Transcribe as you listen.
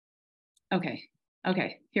Okay.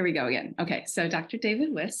 Okay. Here we go again. Okay. So Dr.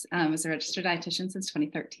 David Wiss is a registered dietitian since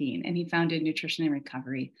 2013, and he founded Nutrition and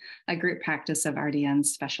Recovery, a group practice of RDNs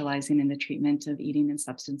specializing in the treatment of eating and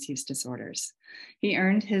substance use disorders. He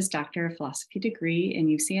earned his Doctor of Philosophy degree in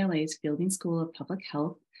UCLA's Fielding School of Public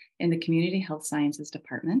Health in the Community Health Sciences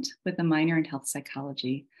Department with a minor in health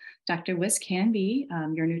psychology. Dr. Wiss can be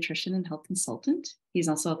your nutrition and health consultant. He's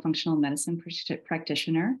also a functional medicine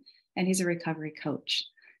practitioner, and he's a recovery coach.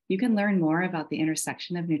 You can learn more about the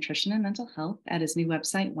intersection of nutrition and mental health at his new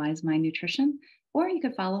website, Wise Mind Nutrition, or you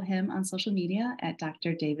could follow him on social media at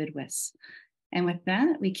Dr. David Wiss. And with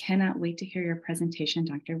that, we cannot wait to hear your presentation,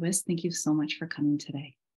 Dr. Wiss. Thank you so much for coming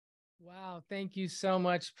today. Wow, thank you so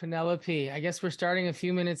much, Penelope. I guess we're starting a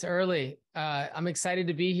few minutes early. I'm excited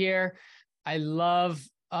to be here. I love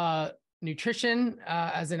nutrition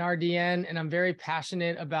as an RDN, and I'm very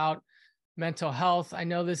passionate about mental health. I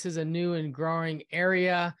know this is a new and growing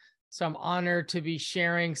area, so I'm honored to be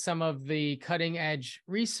sharing some of the cutting edge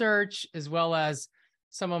research as well as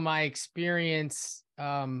some of my experience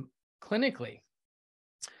clinically.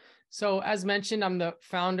 So as mentioned, I'm the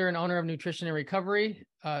founder and owner of Nutrition and Recovery.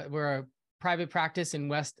 We're a private practice in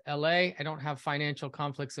West LA. I don't have financial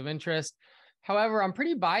conflicts of interest. However, I'm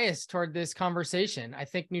pretty biased toward this conversation. I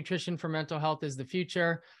think nutrition for mental health is the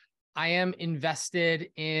future. I am invested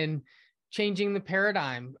in changing the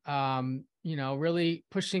paradigm, really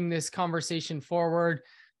pushing this conversation forward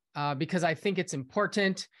because I think it's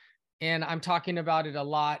important. And I'm talking about it a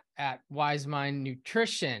lot at Wise Mind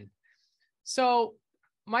Nutrition. So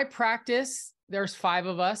my practice, there's 5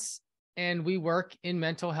 of us, and we work in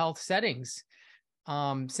mental health settings.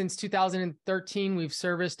 Since 2013, we've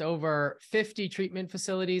serviced over 50 treatment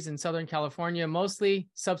facilities in Southern California, mostly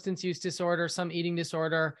substance use disorder, some eating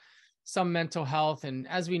disorder, some mental health. And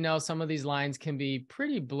as we know, some of these lines can be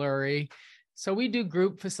pretty blurry. So we do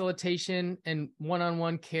group facilitation and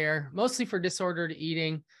one-on-one care, mostly for disordered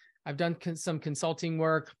eating. I've done some consulting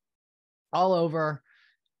work all over.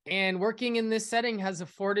 And working in this setting has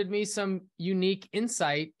afforded me some unique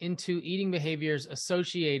insight into eating behaviors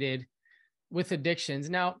associated with addictions.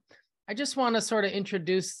 Now, I just want to sort of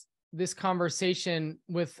introduce this conversation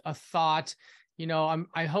with a thought.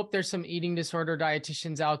 I hope there's some eating disorder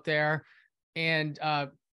dietitians out there and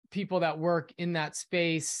people that work in that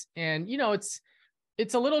space. And,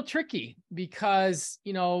 it's a little tricky because,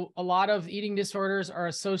 a lot of eating disorders are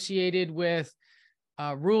associated with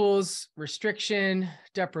rules, restriction,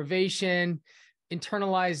 deprivation,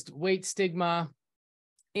 internalized weight stigma.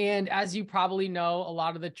 And as you probably know, a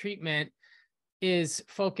lot of the treatment is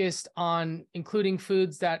focused on including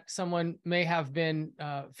foods that someone may have been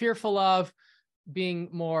fearful of, being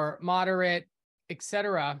more moderate,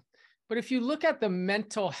 etc. But if you look at the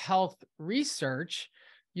mental health research,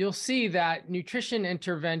 you'll see that nutrition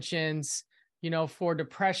interventions, for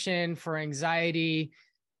depression, for anxiety,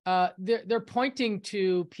 they're pointing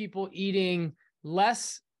to people eating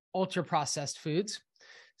less ultra processed foods.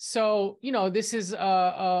 So, this is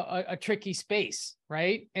a tricky space,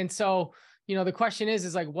 right? And so, the question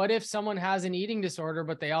is like, what if someone has an eating disorder,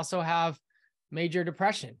 but they also have major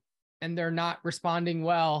depression and they're not responding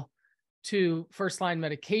well to first-line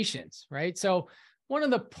medications, right? So one of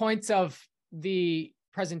the points of the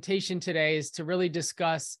presentation today is to really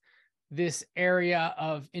discuss this area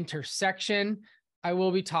of intersection. I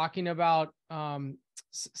will be talking about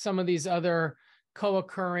some of these other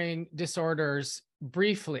co-occurring disorders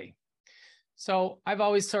briefly. So I've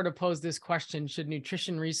always sort of posed this question: should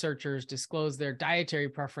nutrition researchers disclose their dietary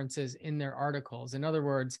preferences in their articles? In other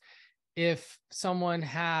words, if someone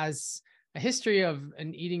has a history of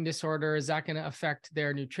an eating disorder, is that going to affect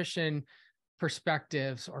their nutrition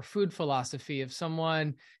perspectives or food philosophy? If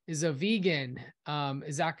someone is a vegan,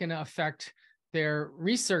 is that going to affect their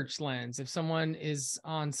research lens? If someone is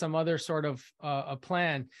on some other sort of a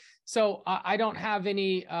plan. So I don't have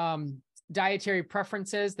any dietary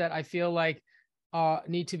preferences that I feel like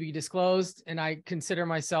need to be disclosed. And I consider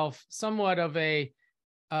myself somewhat of a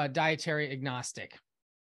dietary agnostic.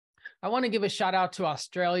 I want to give a shout out to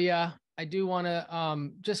Australia. I do want to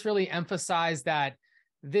just really emphasize that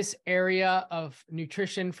this area of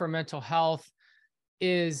nutrition for mental health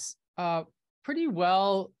is pretty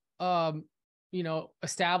well,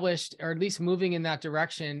 established, or at least moving in that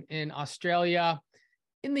direction in Australia.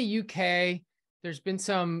 In the UK, there's been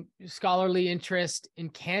some scholarly interest in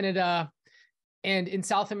Canada and in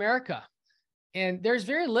South America. And there's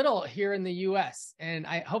very little here in the US. And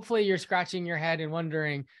hopefully you're scratching your head and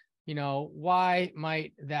wondering, why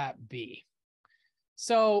might that be?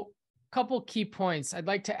 So a couple key points. I'd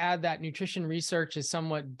like to add that nutrition research is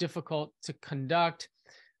somewhat difficult to conduct.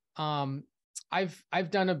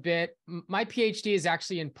 I've done a bit. My PhD is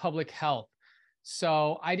actually in public health.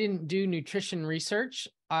 So I didn't do nutrition research.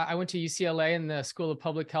 I went to UCLA in the School of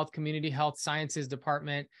Public Health, Community Health Sciences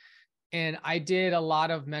department, and I did a lot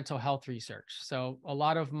of mental health research. So a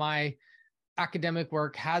lot of my academic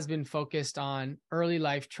work has been focused on early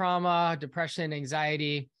life trauma, depression,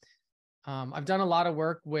 anxiety. I've done a lot of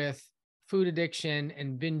work with food addiction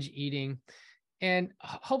and binge eating. And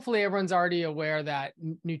hopefully everyone's already aware that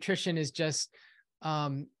nutrition is just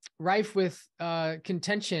rife with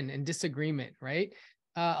contention and disagreement, right?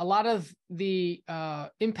 A lot of the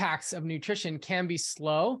impacts of nutrition can be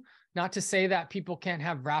slow, not to say that people can't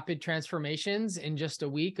have rapid transformations in just a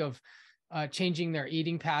week of changing their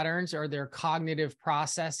eating patterns or their cognitive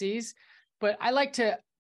processes. But I like to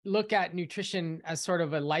look at nutrition as sort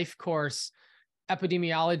of a life course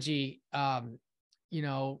epidemiology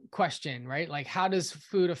question, right? Like, how does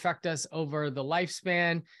food affect us over the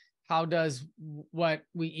lifespan? How does what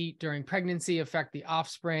we eat during pregnancy affect the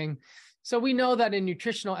offspring? So we know that in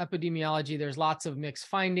nutritional epidemiology, there's lots of mixed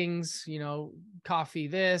findings, coffee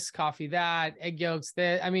this, coffee that, egg yolks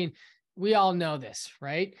that. I mean, we all know this,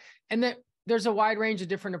 right? And that there's a wide range of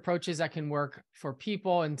different approaches that can work for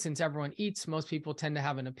people. And since everyone eats, most people tend to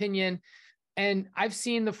have an opinion. And I've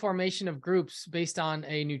seen the formation of groups based on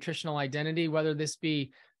a nutritional identity, whether this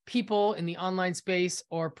be people in the online space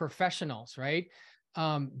or professionals, right?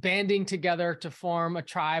 Banding together to form a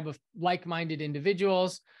tribe of like-minded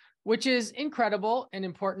individuals, which is incredible and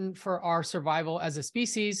important for our survival as a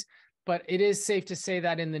species. But it is safe to say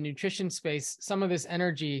that in the nutrition space, some of this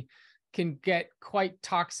energy can get quite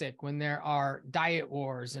toxic when there are diet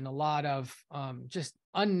wars and a lot of just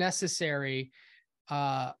unnecessary.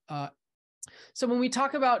 So when we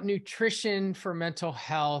talk about nutrition for mental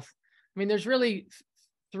health, I mean, there's really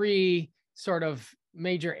three sort of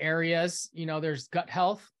major areas. There's gut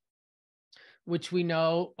health, which we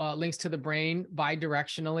know links to the brain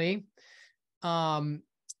bidirectionally.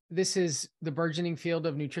 This is the burgeoning field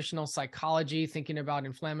of nutritional psychology, thinking about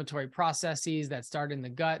inflammatory processes that start in the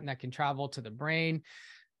gut and that can travel to the brain.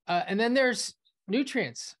 And then there's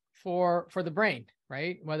nutrients for the brain,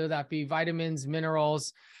 right? Whether that be vitamins,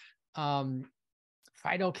 minerals,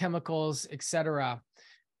 phytochemicals, et cetera.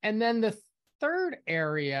 And then the third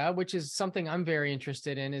area, which is something I'm very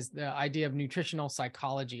interested in, is the idea of nutritional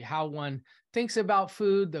psychology, how one thinks about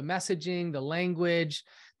food, the messaging, the language,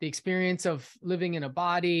 the experience of living in a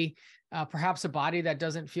body, perhaps a body that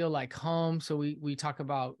doesn't feel like home. So we talk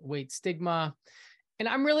about weight stigma. And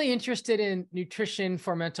I'm really interested in nutrition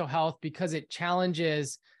for mental health because it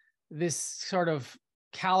challenges this sort of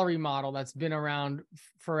calorie model that's been around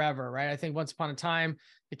forever, right? I think once upon a time,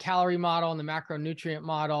 the calorie model and the macronutrient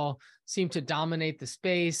model seemed to dominate the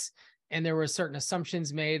space. And there were certain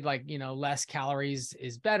assumptions made, like, less calories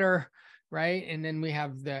is better, right? And then we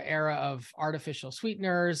have the era of artificial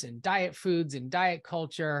sweeteners and diet foods and diet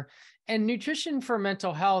culture. And nutrition for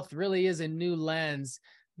mental health really is a new lens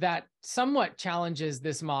that somewhat challenges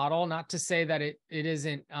this model, not to say that it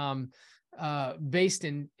isn't based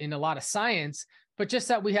in a lot of science, but just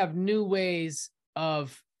that we have new ways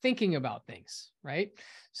of thinking about things, right?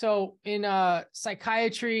 So in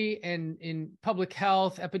psychiatry and in public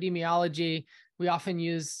health, epidemiology, we often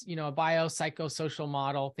use, a biopsychosocial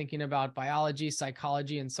model, thinking about biology,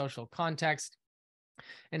 psychology, and social context,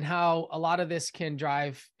 and how a lot of this can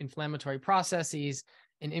drive inflammatory processes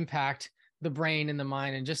and impact the brain and the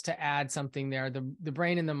mind. And just to add something there, the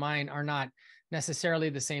brain and the mind are not necessarily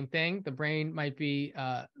the same thing. The brain might be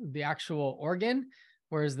the actual organ,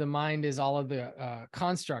 whereas the mind is all of the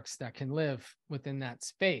constructs that can live within that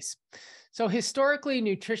space. So historically,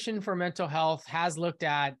 nutrition for mental health has looked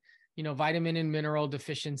at, vitamin and mineral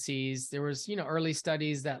deficiencies. There was, early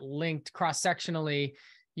studies that linked cross-sectionally,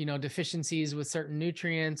 deficiencies with certain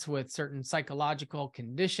nutrients, with certain psychological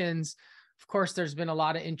conditions. Of course, there's been a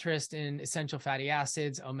lot of interest in essential fatty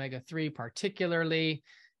acids, omega-3 particularly,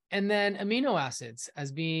 and then amino acids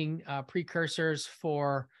as being precursors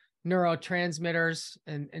for neurotransmitters.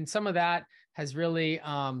 And some of that has really,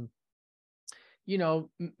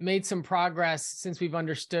 made some progress since we've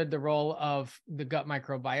understood the role of the gut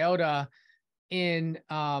microbiota in,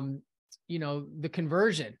 the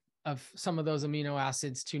conversion of some of those amino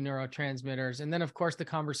acids to neurotransmitters. And then, of course, the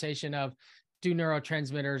conversation of, do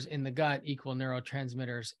neurotransmitters in the gut equal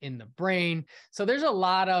neurotransmitters in the brain? So there's a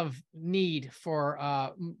lot of need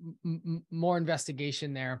for more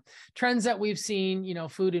investigation there. Trends that we've seen,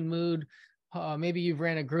 food and mood. Maybe you've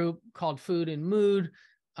ran a group called Food and Mood.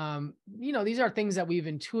 These are things that we've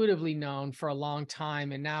intuitively known for a long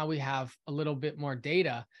time, and now we have a little bit more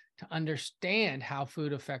data to understand how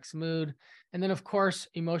food affects mood. And then, of course,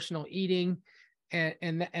 emotional eating.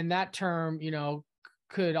 And that term,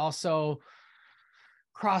 could also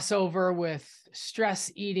cross over with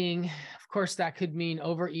stress eating. Of course, that could mean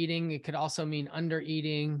overeating. It could also mean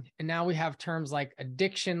undereating. And now we have terms like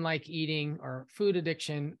addiction-like eating or food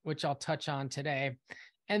addiction, which I'll touch on today.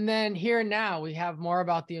 And then here and now, we have more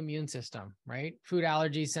about the immune system, right? Food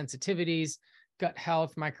allergies, sensitivities, gut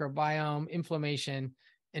health, microbiome, inflammation,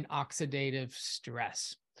 and oxidative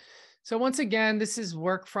stress. So once again, this is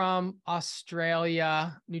work from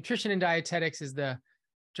Australia. Nutrition and Dietetics is the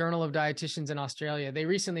Journal of Dietitians in Australia. They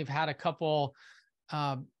recently have had a couple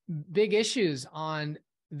big issues on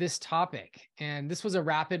this topic. And this was a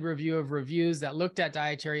rapid review of reviews that looked at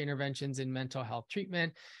dietary interventions in mental health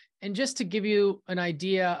treatment. And just to give you an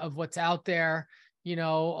idea of what's out there, a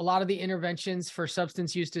lot of the interventions for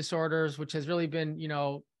substance use disorders, which has really been,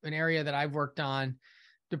 an area that I've worked on,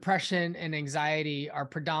 depression and anxiety are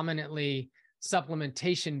predominantly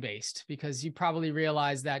supplementation based, because you probably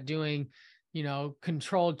realize that doing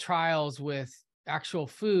controlled trials with actual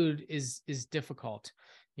food is difficult.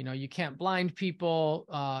 You can't blind people,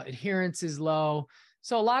 adherence is low.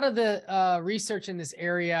 So a lot of the research in this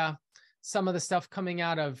area, some of the stuff coming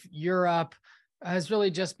out of Europe, has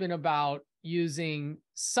really just been about using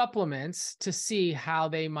supplements to see how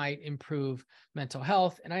they might improve mental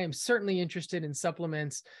health. And I am certainly interested in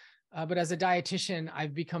supplements, but as a dietitian,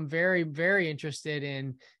 I've become very, very interested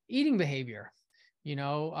in eating behavior,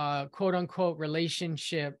 quote unquote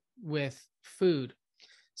relationship with food.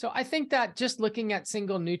 So I think that just looking at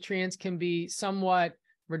single nutrients can be somewhat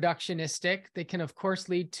reductionistic. They can, of course,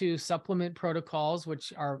 lead to supplement protocols,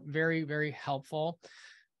 which are very, very helpful.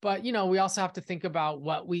 But, we also have to think about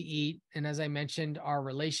what we eat. And as I mentioned, our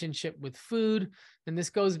relationship with food, and this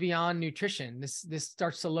goes beyond nutrition. This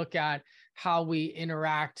starts to look at how we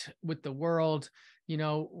interact with the world.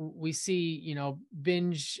 We see,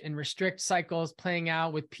 binge and restrict cycles playing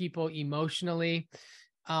out with people emotionally.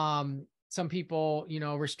 Some people,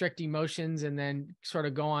 restrict emotions and then sort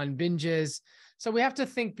of go on binges. So we have to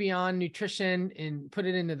think beyond nutrition and put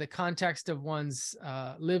it into the context of one's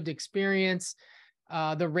lived experience,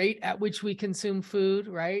 the rate at which we consume food,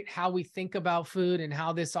 right? How we think about food and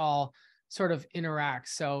how this all sort of interacts.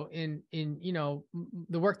 So in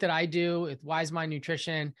the work that I do with Wise Mind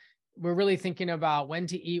Nutrition, we're really thinking about when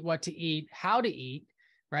to eat, what to eat, how to eat,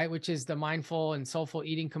 right? Which is the mindful and soulful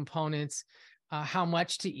eating components, how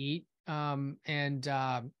much to eat, and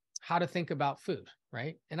how to think about food,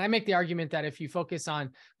 right? And I make the argument that if you focus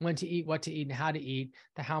on when to eat, what to eat, and how to eat,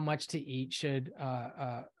 the how much to eat should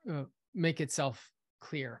make itself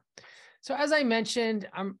clear. So as I mentioned,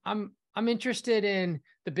 I'm interested in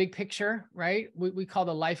the big picture, right? We call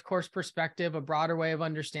the life course perspective, a broader way of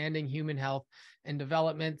understanding human health and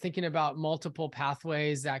development, thinking about multiple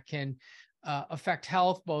pathways that can affect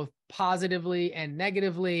health, both positively and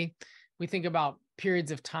negatively. We think about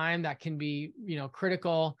periods of time that can be,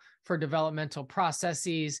 critical for developmental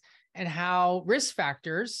processes, and how risk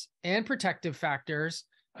factors and protective factors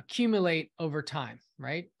accumulate over time,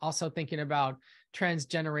 right? Also thinking about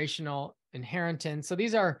transgenerational inheritance. So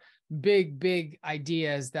these are big, big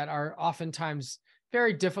ideas that are oftentimes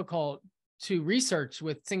very difficult to research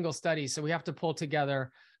with single studies. So we have to pull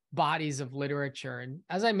together bodies of literature. And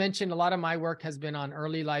as I mentioned, a lot of my work has been on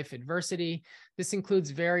early life adversity. This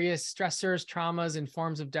includes various stressors, traumas, and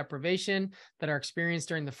forms of deprivation that are experienced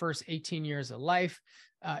during the first 18 years of life.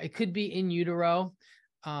 It could be in utero.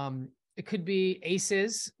 It could be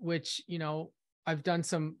ACEs, which, I've done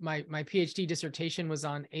my PhD dissertation was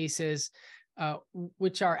on ACEs,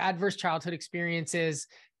 which are adverse childhood experiences,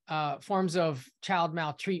 forms of child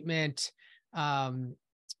maltreatment,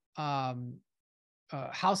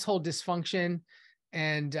 household dysfunction,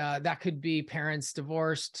 and that could be parents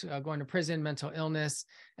divorced, going to prison, mental illness,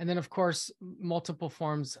 and then, of course, multiple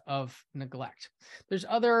forms of neglect. There's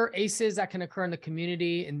other ACEs that can occur in the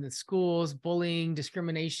community, in the schools, bullying,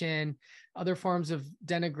 discrimination, other forms of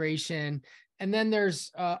denigration. And then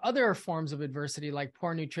there's other forms of adversity like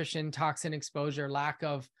poor nutrition, toxin exposure, lack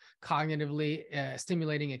of cognitively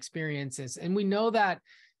stimulating experiences. And we know that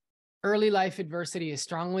early life adversity is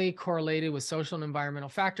strongly correlated with social and environmental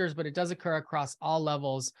factors, but it does occur across all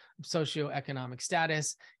levels of socioeconomic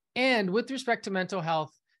status. And with respect to mental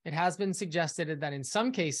health, it has been suggested that in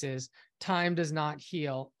some cases, time does not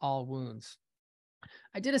heal all wounds.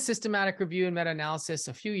 I did a systematic review and meta-analysis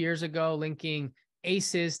a few years ago linking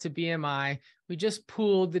ACEs to BMI. We just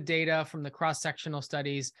pooled the data from the cross-sectional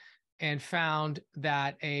studies and found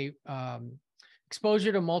that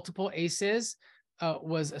exposure to multiple ACEs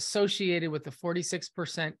was associated with a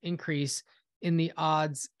 46% increase in the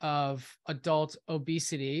odds of adult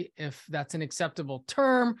obesity, if that's an acceptable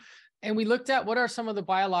term. And we looked at what are some of the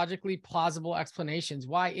biologically plausible explanations.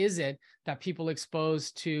 Why is it that people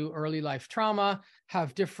exposed to early life trauma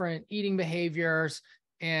have different eating behaviors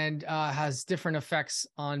and has different effects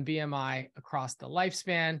on BMI across the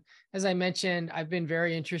lifespan? As I mentioned, I've been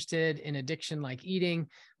very interested in addiction like eating,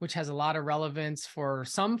 which has a lot of relevance for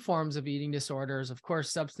some forms of eating disorders, of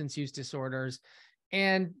course, substance use disorders,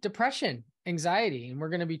 and depression, anxiety. And we're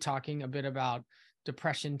going to be talking a bit about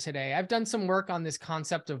depression today. I've done some work on this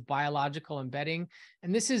concept of biological embedding,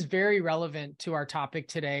 and this is very relevant to our topic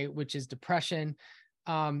today, which is depression,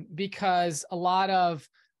 because a lot of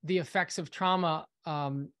the effects of trauma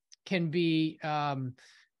can be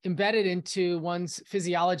embedded into one's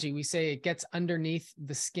physiology. We say it gets underneath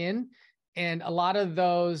the skin, and a lot of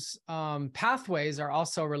those pathways are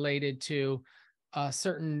also related to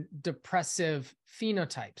certain depressive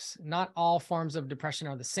phenotypes. Not all forms of depression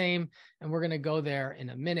are the same, and we're going to go there in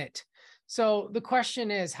a minute. So the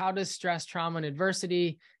question is, how does stress, trauma, and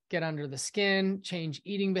adversity get under the skin, change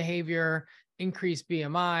eating behavior, increase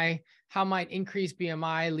BMI? How might increased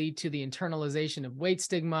BMI lead to the internalization of weight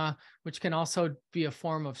stigma, which can also be a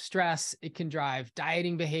form of stress? It can drive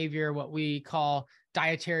dieting behavior, what we call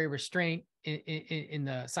dietary restraint in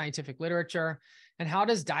the scientific literature. And how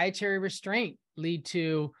does dietary restraint lead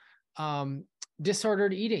to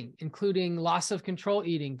disordered eating, including loss of control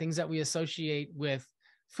eating, things that we associate with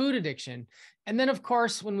food addiction? And then, of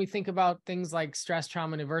course, when we think about things like stress,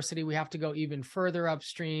 trauma, and adversity, we have to go even further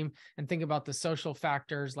upstream and think about the social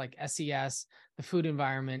factors like SES, the food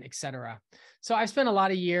environment, et cetera. So I've spent a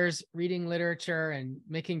lot of years reading literature and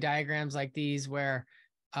making diagrams like these where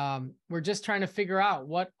we're just trying to figure out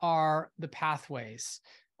what are the pathways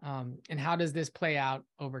and how does this play out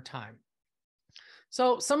over time.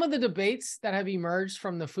 So some of the debates that have emerged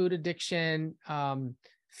from the food addiction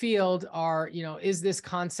field are, is this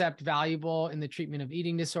concept valuable in the treatment of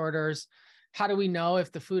eating disorders? How do we know if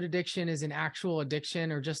the food addiction is an actual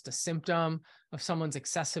addiction or just a symptom of someone's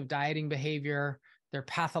excessive dieting behavior, their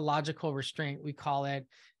pathological restraint, we call it?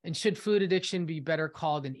 And should food addiction be better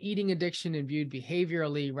called an eating addiction and viewed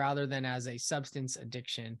behaviorally rather than as a substance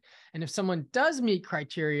addiction? And if someone does meet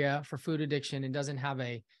criteria for food addiction and doesn't have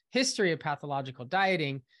a history of pathological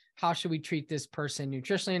dieting, how should we treat this person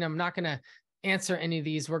nutritionally? And I'm not going to answer any of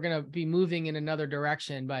these. We're going to be moving in another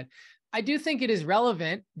direction, but I do think it is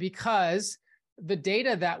relevant because the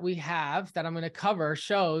data that we have that I'm going to cover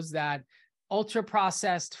shows that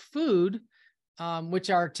ultra-processed food, which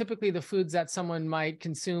are typically the foods that someone might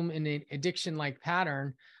consume in an addiction-like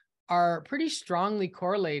pattern, are pretty strongly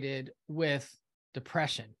correlated with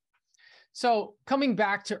depression. So coming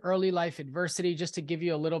back to early life adversity, just to give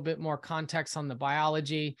you a little bit more context on the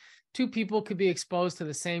biology, two people could be exposed to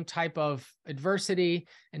the same type of adversity,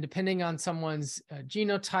 and depending on someone's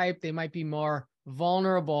genotype, they might be more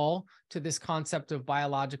vulnerable to this concept of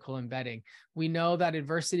biological embedding. We know that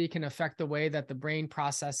adversity can affect the way that the brain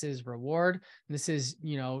processes reward. This is,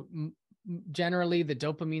 generally the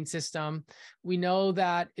dopamine system. We know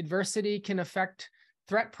that adversity can affect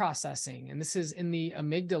threat processing, and this is in the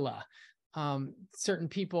amygdala. Certain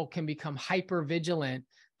people can become hyper vigilant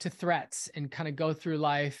to threats and kind of go through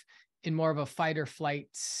life in more of a fight or flight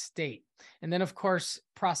state. And then, of course,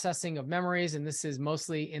 processing of memories, and this is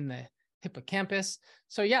mostly in the hippocampus.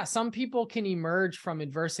 So yeah, some people can emerge from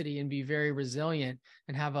adversity and be very resilient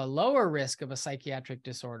and have a lower risk of a psychiatric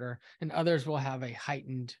disorder, and others will have a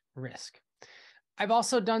heightened risk. I've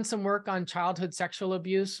also done some work on childhood sexual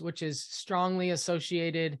abuse, which is strongly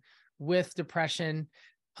associated with depression.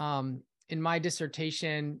 In my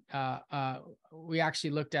dissertation, we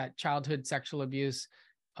actually looked at childhood sexual abuse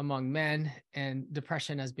among men and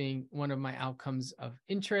depression as being one of my outcomes of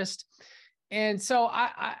interest. And so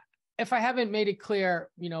if I haven't made it clear,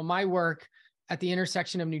 my work at the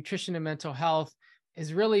intersection of nutrition and mental health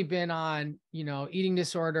has really been on, eating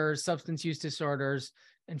disorders, substance use disorders,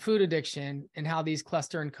 and food addiction, and how these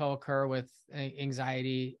cluster and co-occur with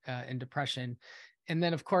anxiety and depression. And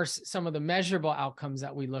then, of course, some of the measurable outcomes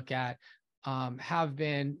that we look at have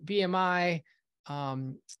been BMI,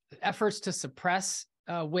 efforts to suppress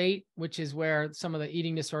weight, which is where some of the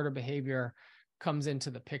eating disorder behavior comes into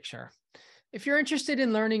the picture. If you're interested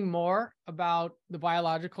in learning more about the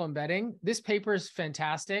biological embedding, this paper is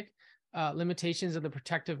fantastic. Limitations of the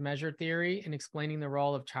protective measure theory in explaining the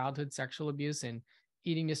role of childhood sexual abuse in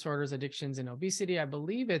eating disorders, addictions, and obesity. I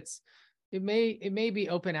believe it may be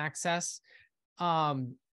open access.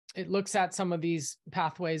 It looks at some of these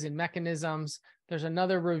pathways and mechanisms. There's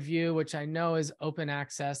another review, which I know is open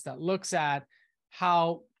access, that looks at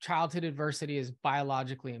how childhood adversity is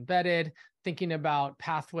biologically embedded. thinking about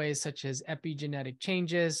pathways such as epigenetic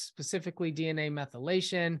changes, specifically DNA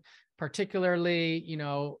methylation, particularly,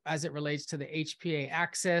 as it relates to the HPA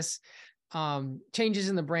axis, changes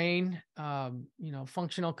in the brain,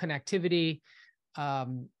 functional connectivity,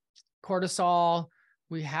 cortisol,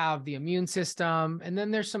 we have the immune system, and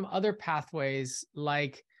then there's some other pathways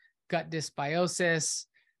like gut dysbiosis,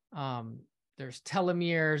 there's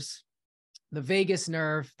telomeres, the vagus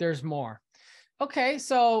nerve, there's more. Okay,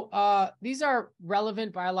 so these are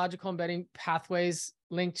relevant biological embedding pathways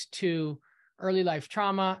linked to early life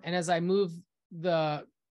trauma. And as I move the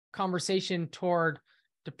conversation toward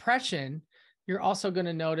depression, you're also going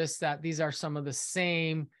to notice that these are some of the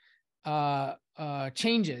same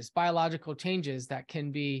changes, biological changes that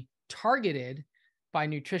can be targeted by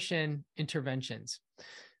nutrition interventions.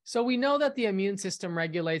 So we know that the immune system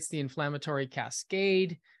regulates the inflammatory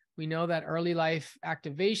cascade. We know that early life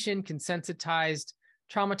activation can sensitize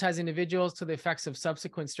traumatized individuals to the effects of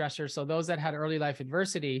subsequent stressors. So those that had early life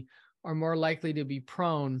adversity are more likely to be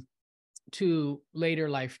prone to later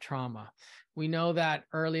life trauma. We know that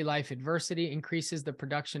early life adversity increases the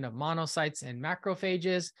production of monocytes and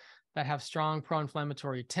macrophages that have strong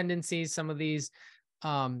pro-inflammatory tendencies. Some of these,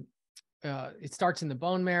 it starts in the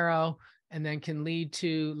bone marrow and then can lead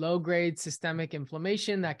to low-grade systemic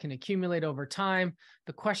inflammation that can accumulate over time.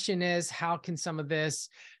 The question is, how can some of this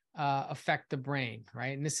affect the brain,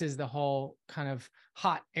 right? And this is the whole kind of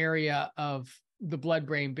hot area of the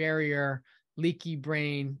blood-brain barrier, leaky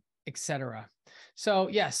brain, etc. So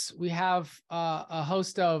yes, we have a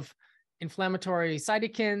host of inflammatory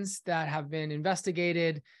cytokines that have been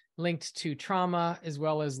investigated, linked to trauma, as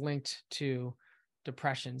well as linked to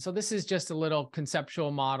depression. So this is just a little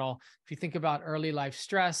conceptual model. If you think about early life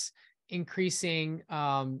stress, increasing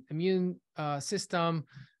immune system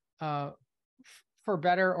for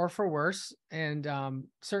better or for worse, and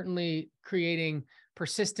certainly creating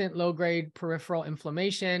persistent low-grade peripheral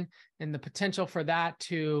inflammation and the potential for that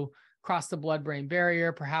to cross the blood-brain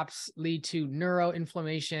barrier, perhaps lead to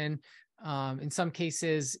neuroinflammation, in some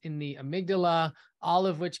cases in the amygdala, all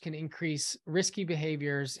of which can increase risky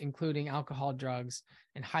behaviors, including alcohol, drugs,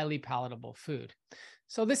 and highly palatable food.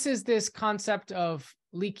 So this is this concept of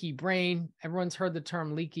leaky brain. Everyone's heard the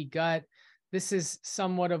term leaky gut. This is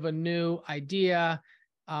somewhat of a new idea.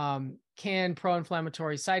 Can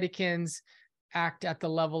pro-inflammatory cytokines act at the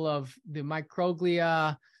level of the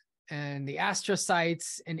microglia and the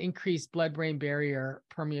astrocytes and increase blood-brain barrier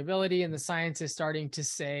permeability? And the science is starting to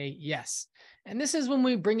say yes. And this is when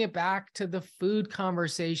we bring it back to the food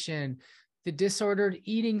conversation, the disordered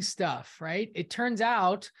eating stuff, right? It turns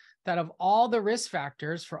out that of all the risk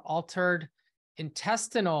factors for altered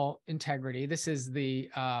intestinal integrity, this is the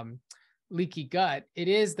leaky gut, it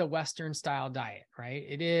is the Western style diet, right?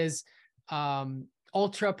 It is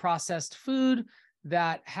ultra processed food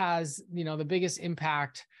that has, the biggest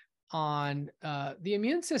impact on the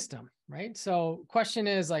immune system, right? So question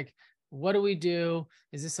is like, what do we do?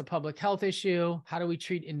 Is this a public health issue? How do we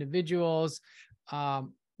treat individuals?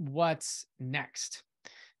 What's next?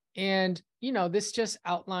 And, this just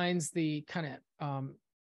outlines the kind of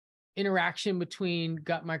interaction between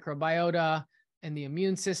gut microbiota and the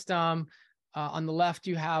immune system. On the left,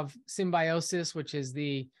 you have symbiosis, which is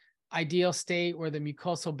the ideal state where the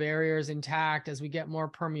mucosal barrier is intact. As we get more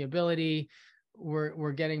permeability,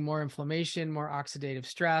 we're getting more inflammation, more oxidative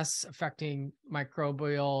stress, affecting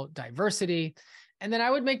microbial diversity. And then I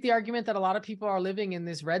would make the argument that a lot of people are living in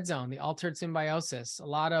this red zone, the altered symbiosis, a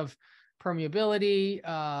lot of permeability,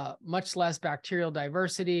 much less bacterial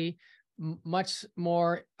diversity, much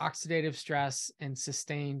more oxidative stress, and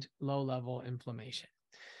sustained low-level inflammation.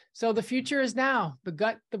 So the future is now, the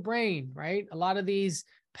gut, the brain, right? A lot of these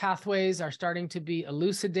pathways are starting to be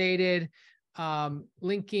elucidated,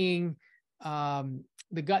 linking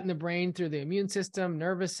the gut and the brain through the immune system,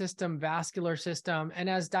 nervous system, vascular system. And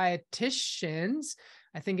as dietitians,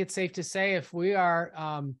 I think it's safe to say if we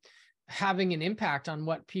are having an impact on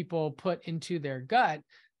what people put into their gut,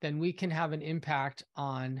 then we can have an impact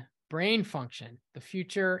on brain function. The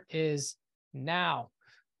future is now.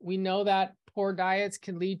 We know that poor diets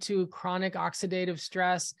can lead to chronic oxidative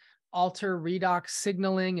stress, alter redox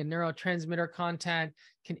signaling and neurotransmitter content,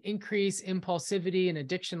 can increase impulsivity and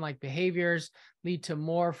addiction-like behaviors, lead to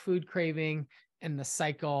more food craving, and the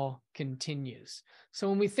cycle continues. So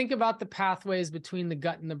when we think about the pathways between the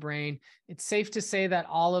gut and the brain, it's safe to say that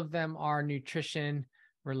all of them are nutrition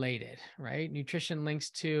related, right? Nutrition links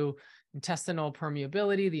to intestinal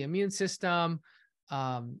permeability, the immune system,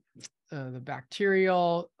 the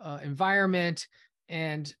bacterial environment,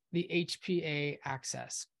 and the HPA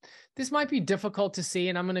axis. This might be difficult to see,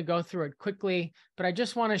 and I'm going to go through it quickly, but I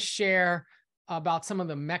just want to share about some of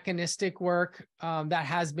the mechanistic work that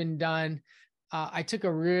has been done. I took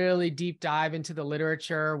a really deep dive into the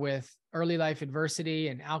literature with early life adversity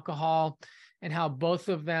and alcohol, and how both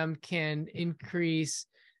of them can increase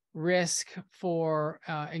risk for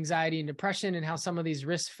anxiety and depression, and how some of these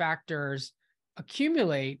risk factors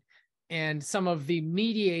accumulate and some of the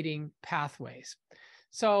mediating pathways.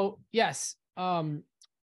 So yes,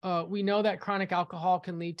 we know that chronic alcohol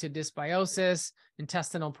can lead to dysbiosis,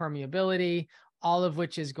 intestinal permeability, all of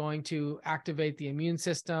which is going to activate the immune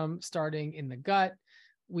system starting in the gut.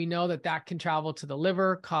 We know that that can travel to the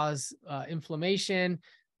liver, cause inflammation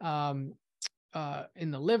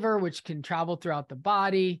in the liver, which can travel throughout the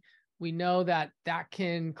body. We know that that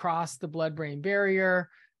can cross the blood-brain barrier,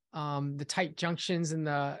 the tight junctions in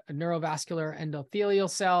the neurovascular endothelial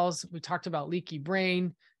cells. We talked about leaky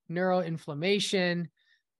brain, neuroinflammation,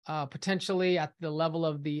 potentially at the level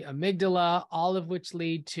of the amygdala, all of which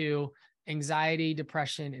lead to anxiety,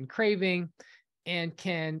 depression, and craving, and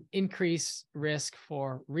can increase risk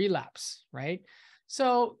for relapse, right?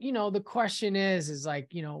 So, the question is like,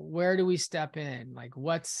 where do we step in? Like,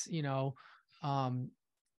 what's,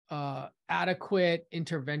 adequate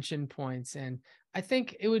intervention points? And I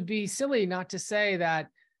think it would be silly not to say that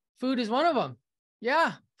food is one of them.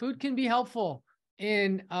 Yeah, food can be helpful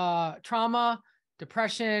in trauma,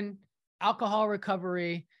 depression, alcohol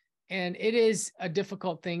recovery. And it is a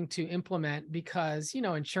difficult thing to implement because,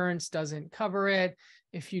 insurance doesn't cover it.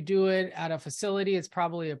 If you do it at a facility, it's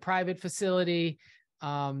probably a private facility.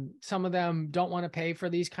 Some of them don't want to pay for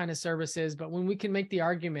these kind of services, but when we can make the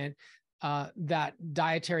argument that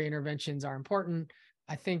dietary interventions are important,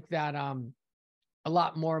 I think that a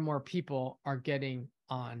lot more and more people are getting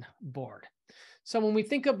on board. So when we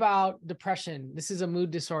think about depression, this is a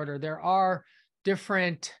mood disorder. There are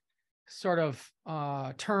different sort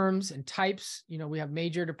of terms and types. We have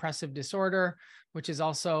major depressive disorder, which is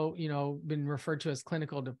also, been referred to as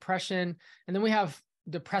clinical depression. And then we have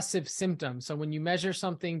depressive symptoms. So when you measure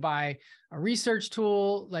something by a research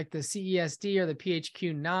tool like the CESD or the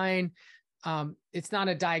PHQ-9, it's not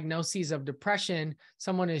a diagnosis of depression.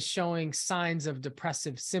 Someone is showing signs of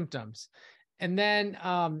depressive symptoms. And then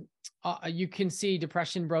you can see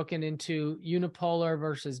depression broken into unipolar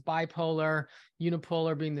versus bipolar,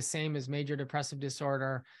 unipolar being the same as major depressive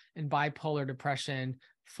disorder, and bipolar depression,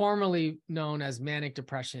 formerly known as manic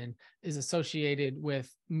depression, is associated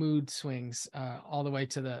with mood swings all the way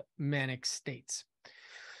to the manic states.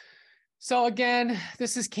 So again,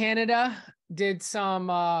 this is Canada, did some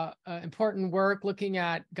important work looking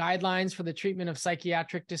at guidelines for the treatment of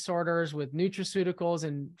psychiatric disorders with nutraceuticals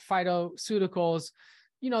and phytoceuticals.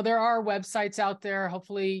 There are websites out there.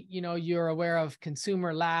 Hopefully, you're aware of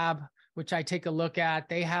Consumer Lab, which I take a look at.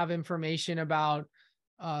 They have information about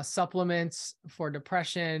supplements for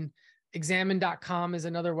depression. Examine.com is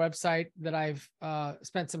another website that I've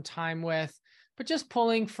spent some time with. But just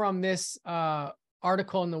pulling from this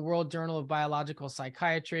article in the World Journal of Biological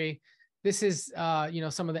Psychiatry, this is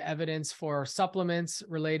some of the evidence for supplements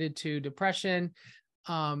related to depression.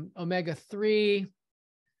 Omega-3,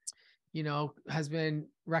 has been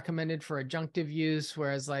recommended for adjunctive use,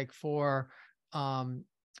 whereas like for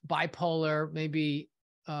bipolar, maybe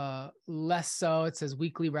less so. It says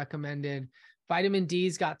weekly recommended. Vitamin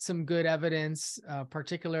D's got some good evidence,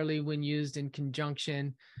 particularly when used in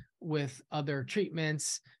conjunction with other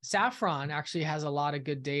treatments. Saffron actually has a lot of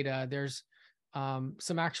good data. There's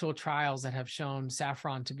some actual trials that have shown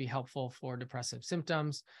saffron to be helpful for depressive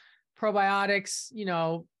symptoms. Probiotics,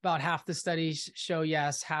 about half the studies show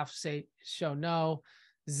yes, half show no.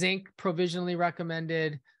 Zinc provisionally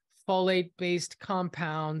recommended, folate-based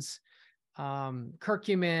compounds,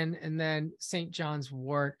 curcumin, and then St. John's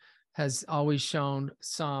wort has always shown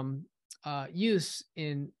some use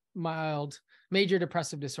in major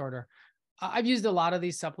depressive disorder. I've used a lot of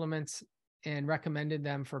these supplements and recommended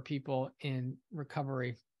them for people in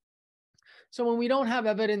recovery. So when we don't have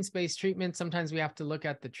evidence-based treatment, sometimes we have to look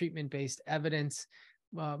at the treatment-based evidence.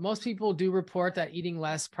 Most people do report that eating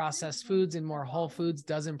less processed foods and more whole foods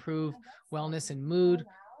does improve wellness and mood.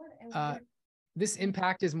 This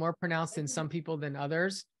impact is more pronounced in some people than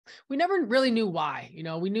others. We never really knew why.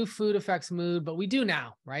 We knew food affects mood, but we do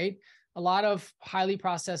now, right? A lot of highly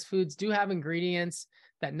processed foods do have ingredients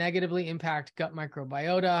that negatively impact gut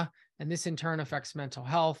microbiota, and this in turn affects mental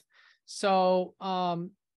health. So,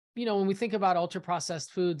 when we think about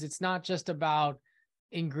ultra-processed foods, it's not just about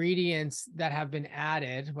ingredients that have been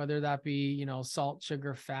added, whether that be, salt,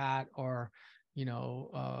 sugar, fat, or,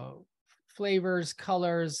 flavors,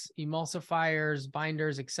 colors, emulsifiers,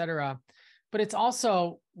 binders, etc. But it's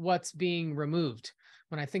also what's being removed.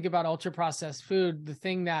 When I think about ultra-processed food, the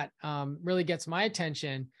thing that really gets my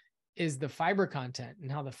attention is the fiber content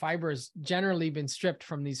and how the fiber has generally been stripped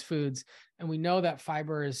from these foods. And we know that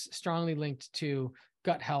fiber is strongly linked to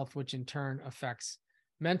gut health, which in turn affects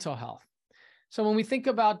mental health. So when we think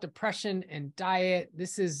about depression and diet,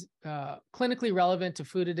 this is clinically relevant to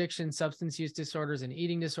food addiction, substance use disorders, and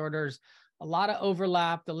eating disorders. A lot of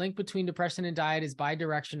overlap. The link between depression and diet is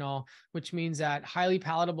bidirectional, which means that highly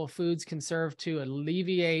palatable foods can serve to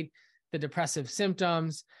alleviate the depressive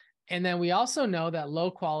symptoms. And then we also know that low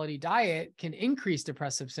quality diet can increase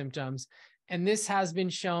depressive symptoms. And this has been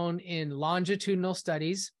shown in longitudinal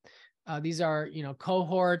studies. These are,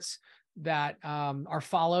 cohorts that are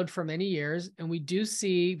followed for many years. And we do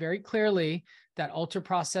see very clearly that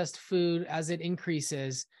ultra-processed food, as it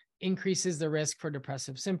increases the risk for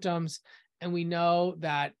depressive symptoms. And we know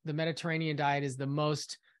that the Mediterranean diet is the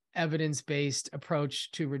most evidence-based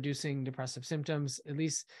approach to reducing depressive symptoms, at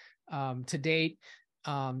least to date.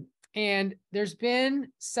 And there's been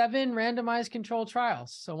 7 randomized controlled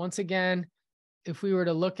trials. So once again, if we were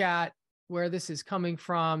to look at where this is coming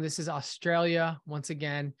from, this is Australia. Once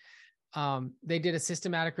again, they did a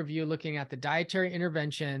systematic review looking at the dietary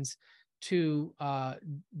interventions to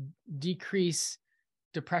decrease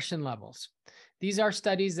depression levels. These are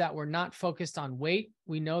studies that were not focused on weight.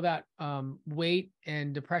 We know that weight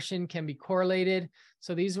and depression can be correlated.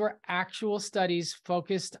 So these were actual studies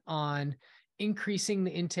focused on increasing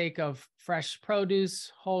the intake of fresh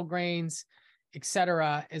produce, whole grains,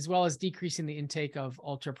 etc., as well as decreasing the intake of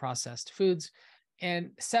ultra-processed foods.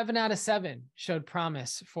 And 7 out of 7 showed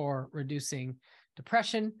promise for reducing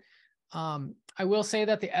depression. I will say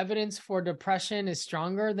that the evidence for depression is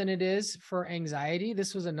stronger than it is for anxiety.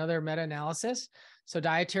 This was another meta-analysis. So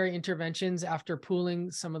dietary interventions, after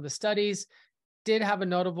pooling some of the studies, did have a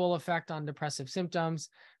notable effect on depressive symptoms,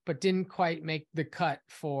 but didn't quite make the cut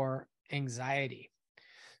for anxiety.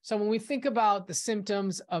 So when we think about the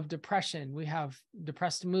symptoms of depression, we have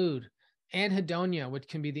depressed mood, anhedonia, which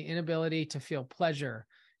can be the inability to feel pleasure,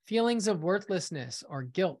 feelings of worthlessness or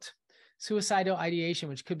guilt, suicidal ideation,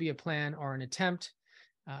 which could be a plan or an attempt,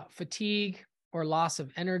 fatigue or loss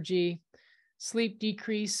of energy, sleep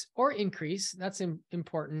decrease or increase. That's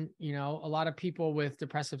important. A lot of people with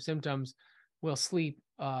depressive symptoms will sleep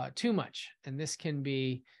too much, and this can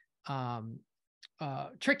be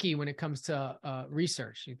tricky when it comes to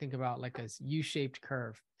research. You think about like a U-shaped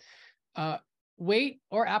curve. Weight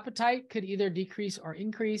or appetite could either decrease or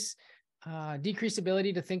increase. Decreased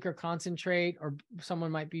ability to think or concentrate, or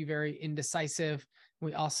someone might be very indecisive.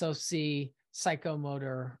 We also see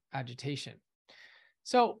psychomotor agitation.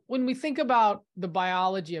 So when we think about the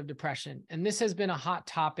biology of depression, and this has been a hot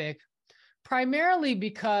topic, primarily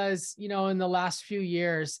because, in the last few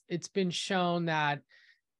years, it's been shown that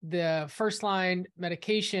the first line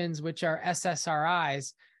medications, which are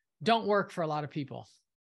SSRIs, don't work for a lot of people.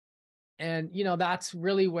 And, that's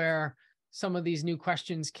really where some of these new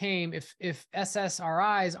questions came. If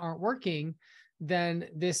SSRIs aren't working, then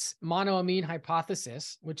this monoamine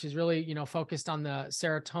hypothesis, which is really, focused on the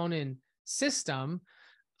serotonin system,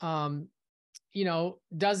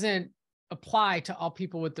 doesn't apply to all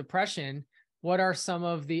people with depression. What are some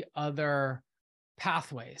of the other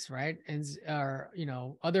pathways, right? And,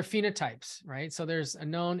 other phenotypes, right? So there's a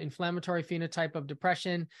known inflammatory phenotype of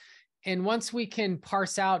depression. And once we can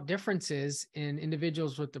parse out differences in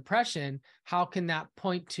individuals with depression, how can that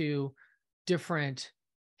point to different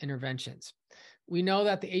interventions? We know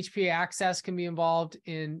that the HPA axis can be involved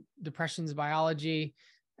in depression's biology.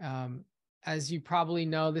 As you probably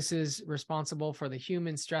know, this is responsible for the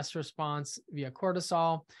human stress response via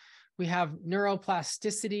cortisol. We have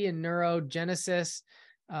neuroplasticity and neurogenesis.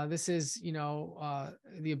 This is,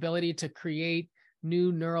 the ability to create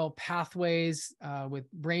new neural pathways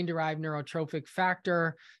with brain-derived neurotrophic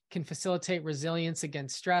factor, can facilitate resilience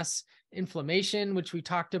against stress, inflammation, which we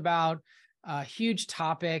talked about, huge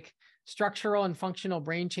topic, structural and functional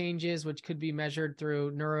brain changes, which could be measured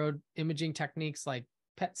through neuroimaging techniques like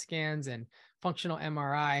PET scans and functional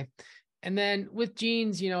MRI. And then with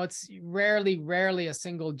genes, it's rarely a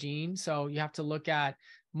single gene. So you have to look at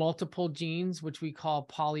multiple genes, which we call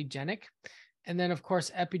polygenic. And then, of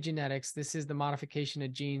course, epigenetics. This is the modification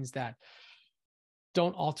of genes that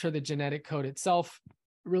don't alter the genetic code itself,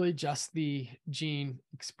 really just the gene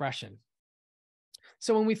expression.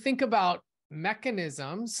 So when we think about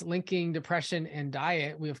mechanisms linking depression and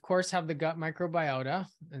diet, we, of course, have the gut microbiota.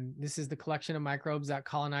 And this is the collection of microbes that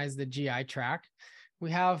colonize the GI tract.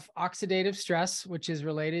 We have oxidative stress, which is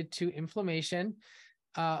related to inflammation.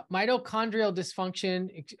 Mitochondrial dysfunction,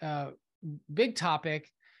 big topic.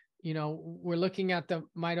 We're looking at the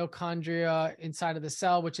mitochondria inside of the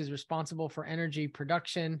cell, which is responsible for energy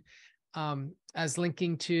production, as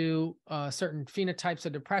linking to certain phenotypes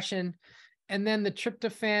of depression. And then the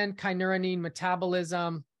tryptophan kynurenine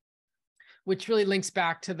metabolism, which really links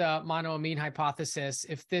back to the monoamine hypothesis.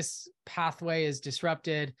 If this pathway is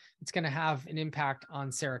disrupted, it's going to have an impact on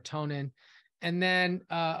serotonin. And then,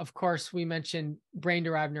 of course, we mentioned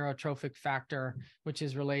brain-derived neurotrophic factor, which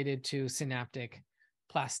is related to synaptic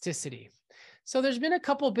plasticity. So there's been a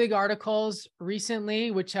couple big articles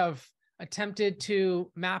recently which have attempted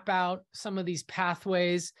to map out some of these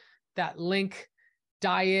pathways that link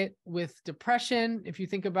diet with depression. If you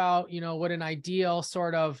think about, what an ideal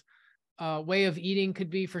sort of way of eating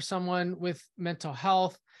could be for someone with mental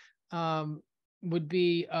health, would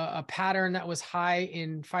be a pattern that was high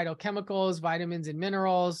in phytochemicals, vitamins and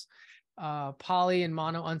minerals, poly and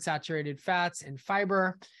mono unsaturated fats, and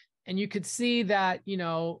fiber. And you could see that,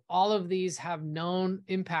 all of these have known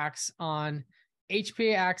impacts on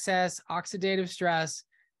HPA axis, oxidative stress,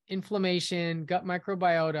 inflammation, gut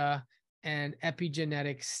microbiota, and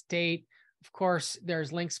epigenetic state. Of course,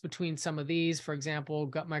 there's links between some of these. For example,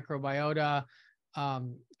 gut microbiota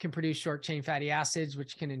can produce short chain fatty acids,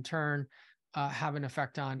 which can in turn have an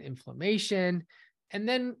effect on inflammation. And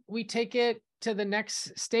then we take it to the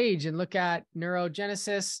next stage and look at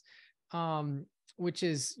neurogenesis, which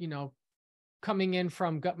is, coming in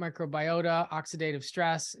from gut microbiota, oxidative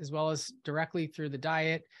stress, as well as directly through the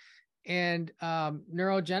diet. And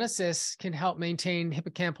neurogenesis can help maintain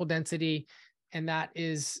hippocampal density. And that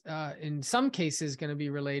is, in some cases, going to be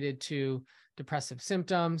related to depressive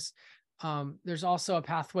symptoms. There's also a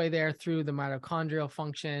pathway there through the mitochondrial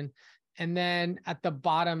function. And then at the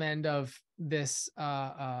bottom end of this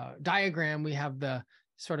diagram, we have the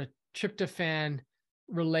sort of tryptophan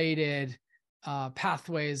related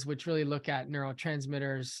pathways, which really look at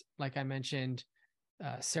neurotransmitters, like I mentioned,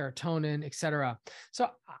 serotonin, et cetera. So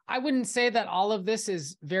I wouldn't say that all of this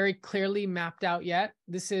is very clearly mapped out yet.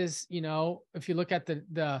 This is, if you look at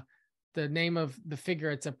the name of the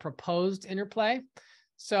figure, it's a proposed interplay.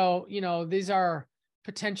 So, these are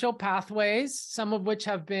potential pathways, some of which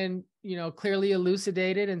have been, clearly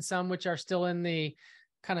elucidated, and some which are still in the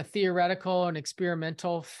kind of theoretical and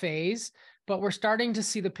experimental phase, but we're starting to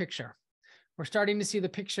see the picture. We're starting to see the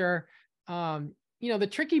picture. The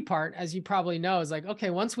tricky part, as you probably know, is like, okay,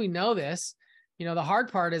 once we know this, the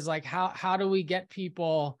hard part is like, how do we get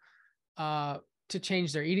people to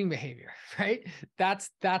change their eating behavior, right? That's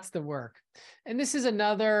the work. And this is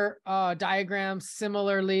another diagram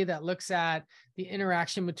similarly that looks at the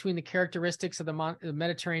interaction between the characteristics of the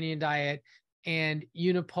Mediterranean diet and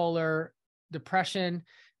unipolar depression.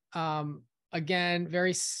 Again,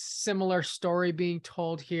 very similar story being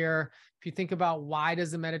told here. If you think about why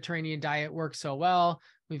does the Mediterranean diet work so well,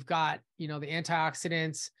 we've got, the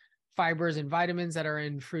antioxidants, fibers, and vitamins that are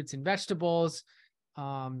in fruits and vegetables.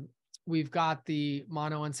 We've got the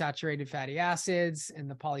monounsaturated fatty acids and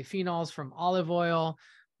the polyphenols from olive oil.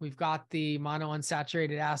 We've got the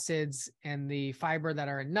monounsaturated acids and the fiber that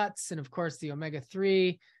are in nuts. And of course, the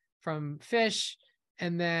omega-3 from fish.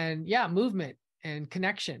 And then, movement and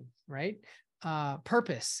connection, right?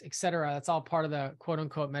 Purpose, et cetera. That's all part of the quote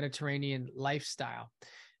unquote Mediterranean lifestyle.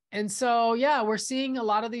 And so, we're seeing a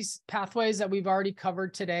lot of these pathways that we've already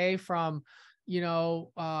covered today, from,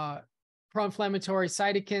 pro-inflammatory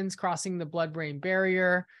cytokines crossing the blood-brain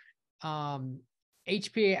barrier,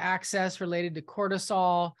 HPA axis related to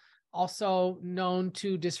cortisol, also known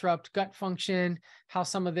to disrupt gut function, how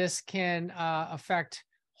some of this can affect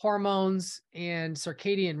hormones and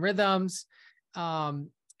circadian rhythms. And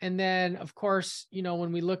then, of course,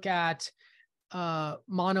 when we look at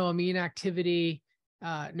monoamine activity,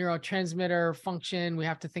 neurotransmitter function, we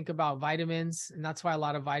have to think about vitamins. And that's why a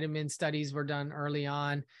lot of vitamin studies were done early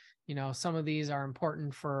on. Some of these are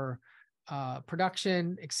important for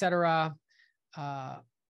production, et cetera,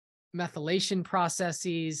 methylation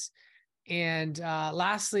processes. And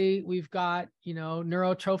lastly, we've got,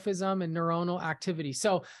 neurotrophism and neuronal activity.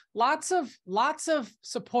 So lots of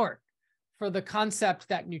support for the concept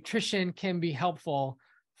that nutrition can be helpful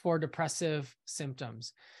for depressive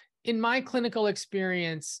symptoms. In my clinical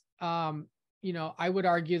experience, I would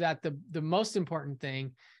argue that the most important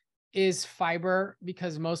thing is fiber,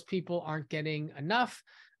 because most people aren't getting enough.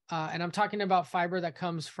 And I'm talking about fiber that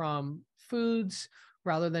comes from foods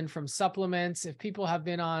rather than from supplements. If people have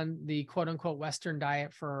been on the quote unquote Western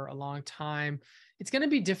diet for a long time, it's going to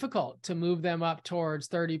be difficult to move them up towards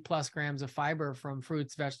 30 plus grams of fiber from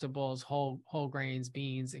fruits, vegetables, whole grains,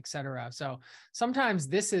 beans, etc. So sometimes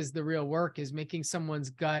this is the real work, is making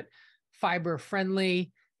someone's gut fiber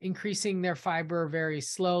friendly, increasing their fiber very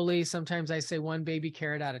slowly. Sometimes I say one baby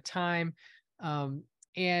carrot at a time.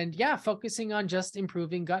 And yeah, focusing on just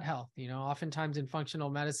improving gut health. Oftentimes in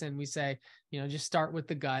functional medicine, we say, just start with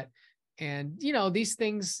the gut. And, these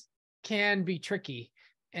things can be tricky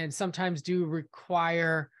and sometimes do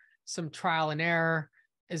require some trial and error,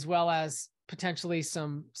 as well as potentially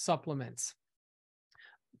some supplements.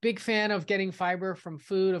 Big fan of getting fiber from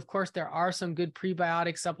food. Of course, there are some good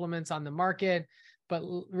prebiotic supplements on the market, but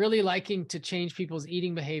really liking to change people's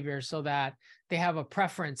eating behavior so that they have a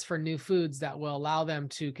preference for new foods that will allow them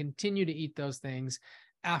to continue to eat those things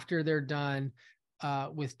after they're done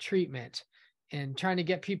with treatment. And trying to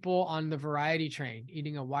get people on the variety train,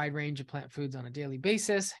 eating a wide range of plant foods on a daily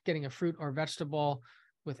basis, getting a fruit or vegetable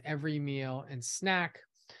with every meal and snack.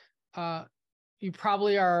 You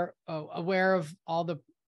probably are aware of all the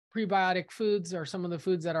prebiotic foods, or some of the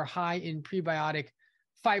foods that are high in prebiotic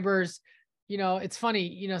fibers. It's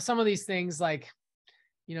funny, some of these things, like,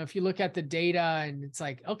 if you look at the data and it's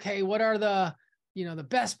like, okay, what are the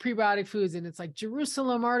best prebiotic foods? And it's like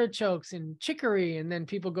Jerusalem artichokes and chicory. And then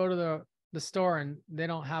people go to the store and they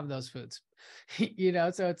don't have those foods,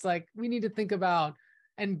 so it's like, we need to think about,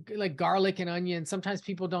 and like garlic and onion, sometimes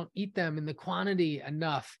people don't eat them in the quantity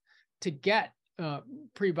enough to get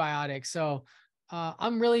prebiotics. So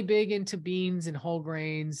I'm really big into beans and whole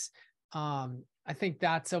grains. I think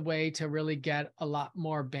that's a way to really get a lot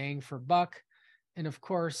more bang for buck. And of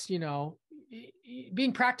course,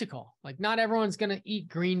 being practical, like not everyone's going to eat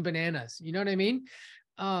green bananas. You know what I mean?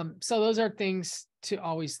 So those are things to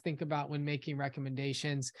always think about when making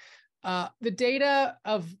recommendations. The data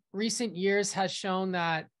of recent years has shown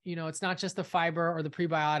that, it's not just the fiber or the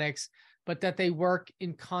prebiotics, but that they work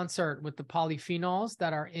in concert with the polyphenols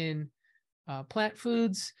that are in plant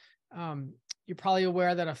foods. You're probably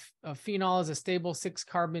aware that a phenol is a stable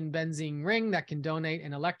 6-carbon benzene ring that can donate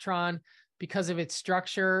an electron. Because of its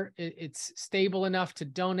structure, it's stable enough to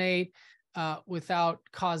donate without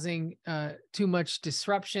causing too much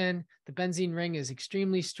disruption. The benzene ring is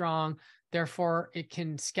extremely strong. Therefore, it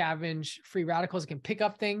can scavenge free radicals. It can pick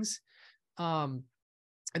up things. And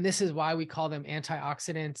this is why we call them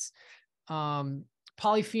antioxidants.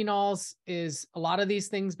 Polyphenols is a lot of these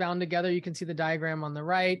things bound together. You can see the diagram on the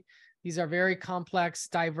right. These are very complex,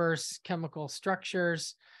 diverse chemical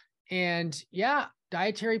structures. And yeah,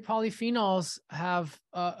 dietary polyphenols have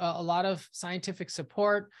a lot of scientific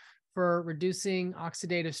support for reducing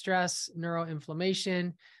oxidative stress,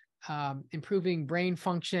 neuroinflammation, improving brain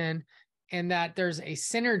function, and that there's a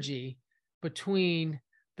synergy between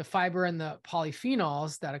the fiber and the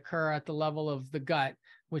polyphenols that occur at the level of the gut,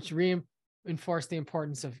 which reinforce the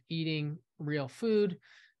importance of eating real food.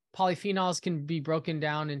 Polyphenols can be broken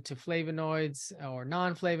down into flavonoids or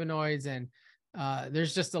non-flavonoids, and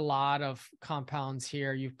there's just a lot of compounds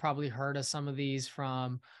here. You've probably heard of some of these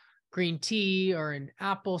from green tea or in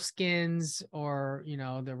apple skins, or,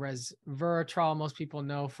 the resveratrol most people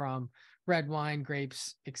know from red wine,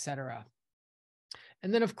 grapes, etc.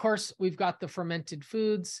 And then, of course, we've got the fermented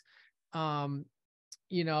foods, and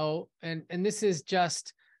this is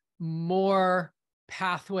just more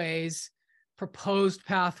pathways, proposed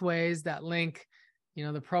pathways that link,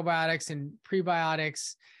 the probiotics and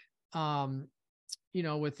prebiotics,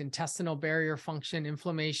 with intestinal barrier function,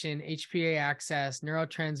 inflammation, HPA access,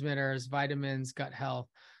 neurotransmitters, vitamins, gut health,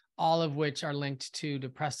 all of which are linked to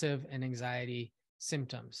depressive and anxiety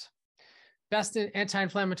symptoms. Best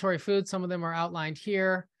anti-inflammatory foods, some of them are outlined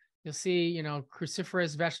here. You'll see,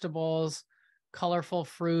 cruciferous vegetables, colorful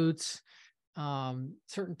fruits,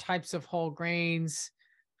 certain types of whole grains,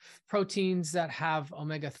 proteins that have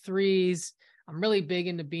omega-3s. I'm really big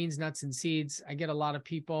into beans, nuts, and seeds. I get a lot of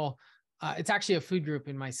people. It's actually a food group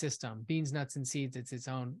in my system. Beans, nuts, and seeds, it's its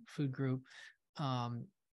own food group. And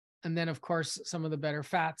then, of course, some of the better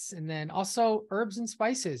fats, and then also herbs and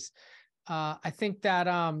spices. I think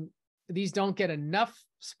that these don't get enough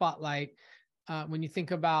spotlight when you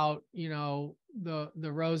think about, the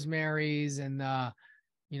rosemaries and the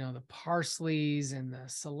parsleys and the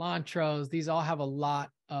cilantros. These all have a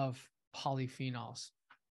lot of polyphenols.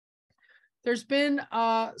 There's been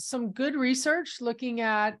some good research looking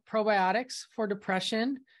at probiotics for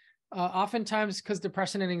depression. Oftentimes, because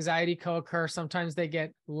depression and anxiety co-occur, sometimes they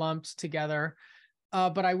get lumped together.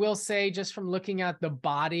 But I will say, just from looking at the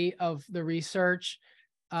body of the research,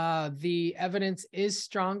 the evidence is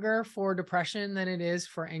stronger for depression than it is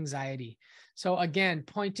for anxiety. So again,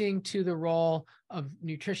 pointing to the role of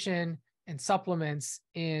nutrition and supplements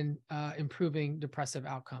in improving depressive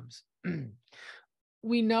outcomes.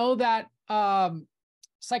 We know that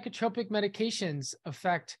psychotropic medications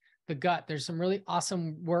affect the gut. There's some really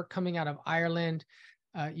awesome work coming out of Ireland.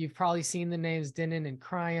 You've probably seen the names Dinnan and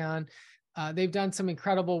Cryon. They've done some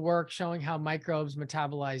incredible work showing how microbes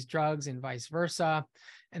metabolize drugs and vice versa.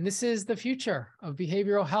 And this is the future of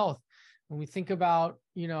behavioral health. When we think about,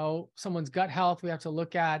 someone's gut health, we have to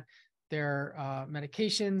look at their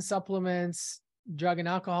medications, supplements, drug and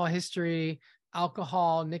alcohol history,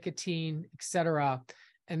 alcohol, nicotine, etc.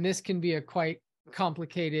 And this can be a quite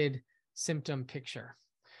complicated symptom picture.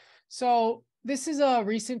 So this is a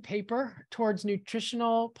recent paper towards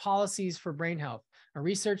nutritional policies for brain health, a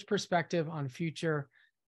research perspective on future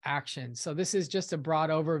action. So this is just a broad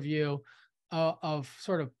overview of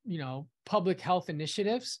sort of, public health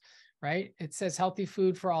initiatives, right? It says healthy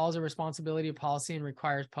food for all is a responsibility of policy and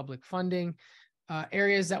requires public funding.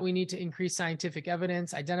 Areas that we need to increase scientific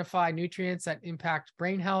evidence, identify nutrients that impact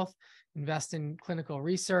brain health, invest in clinical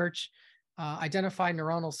research, identify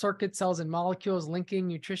neuronal circuit cells and molecules linking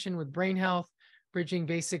nutrition with brain health, bridging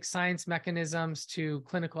basic science mechanisms to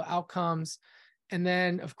clinical outcomes. And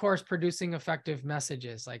then, of course, producing effective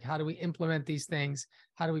messages, like how do we implement these things?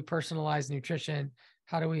 How do we personalize nutrition?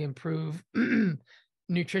 How do we improve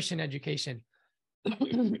nutrition education?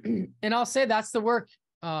 And I'll say that's the work,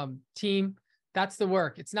 team. That's the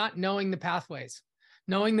work. It's not knowing the pathways.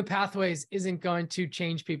 Knowing the pathways isn't going to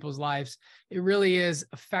change people's lives. It really is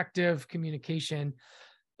effective communication.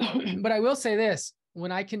 But I will say this,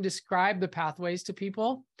 when I can describe the pathways to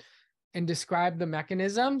people and describe the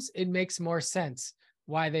mechanisms, it makes more sense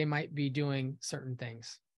why they might be doing certain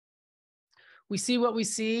things. We see what we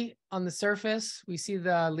see on the surface. We see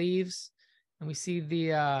the leaves and we see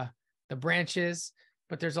the branches,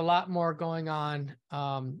 but there's a lot more going on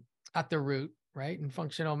at the root, right? In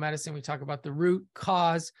functional medicine, we talk about the root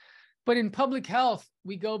cause, but in public health,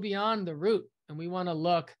 we go beyond the root and we want to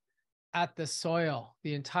look at the soil,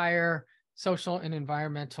 the entire social and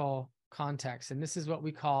environmental context. And this is what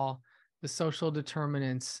we call the social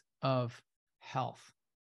determinants of health.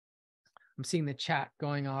 I'm seeing the chat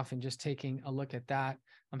going off and just taking a look at that.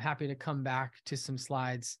 I'm happy to come back to some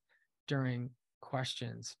slides during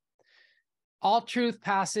questions. All truth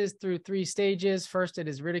passes through 3 stages. First, it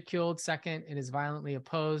is ridiculed. Second, it is violently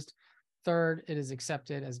opposed. Third, it is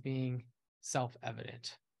accepted as being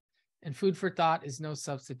self-evident. And food for thought is no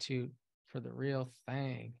substitute for the real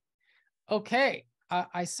thing. Okay,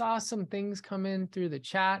 I saw some things come in through the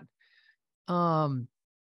chat. And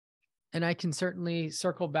I can certainly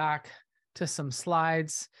circle back to some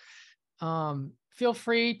slides. Feel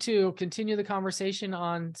free to continue the conversation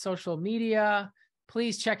on social media.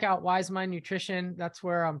 Please check out Wise Mind Nutrition. That's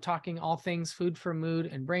where I'm talking all things food for mood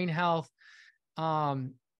and brain health.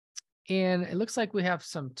 And it looks like we have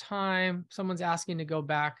some time. Someone's asking to go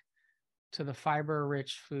back to the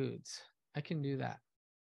fiber-rich foods. I can do that.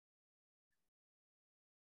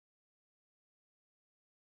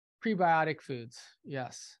 Prebiotic foods,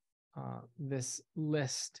 yes. This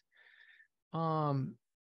list.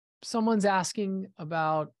 Someone's asking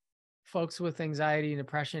about folks with anxiety and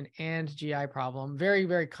depression and GI problem. Very,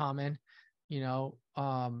 very common,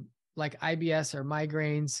 like IBS or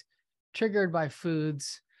migraines triggered by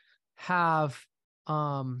foods have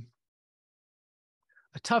a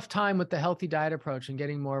tough time with the healthy diet approach and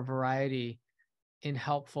getting more variety in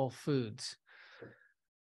helpful foods.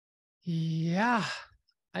 Yeah.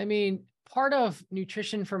 I mean, part of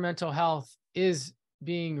nutrition for mental health is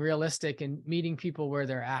being realistic and meeting people where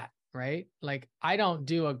they're at, right? Like, I don't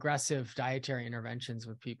do aggressive dietary interventions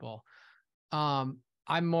with people. I'm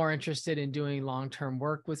more interested in doing long-term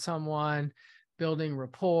work with someone, building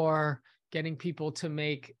rapport, getting people to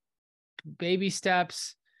make baby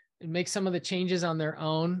steps and make some of the changes on their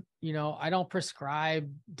own. I don't prescribe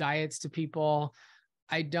diets to people.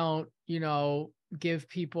 I don't, give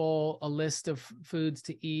people a list of foods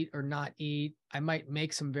to eat or not eat. I might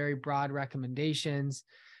make some very broad recommendations.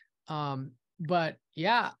 But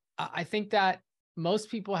yeah, I think that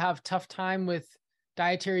most people have tough time with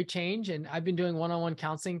dietary change. And I've been doing one-on-one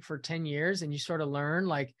counseling for 10 years, and you sort of learn,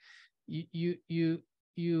 like,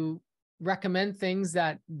 you recommend things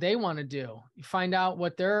that they want to do. You find out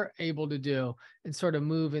what they're able to do and sort of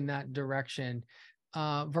move in that direction.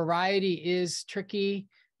 Variety is tricky.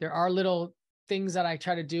 There are little things that I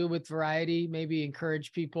try to do with variety, maybe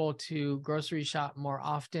encourage people to grocery shop more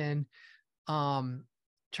often.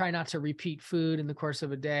 try not to repeat food in the course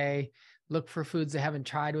of a day. Look for foods they haven't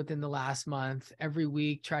tried within the last month. Every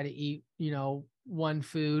week, try to eat, one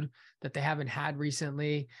food that they haven't had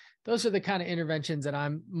recently. Those are the kind of interventions that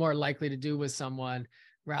I'm more likely to do with someone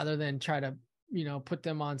rather than try to, put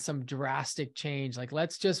them on some drastic change. Like,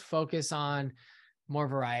 let's just focus on more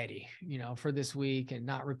variety, for this week and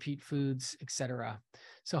not repeat foods, et cetera.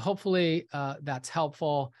 So hopefully that's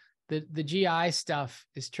helpful. The GI stuff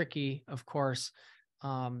is tricky, of course.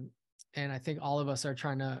 And I think all of us are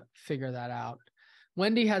trying to figure that out.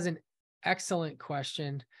 Wendy has an excellent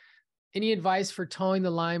question. Any advice for towing the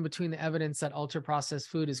line between the evidence that ultra-processed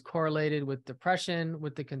food is correlated with depression,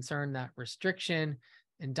 with the concern that restriction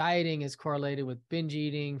and dieting is correlated with binge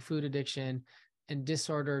eating, food addiction, and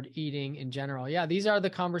disordered eating in general? Yeah, these are the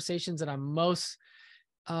conversations that I'm most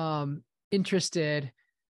interested.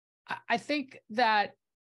 I think that,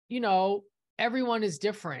 everyone is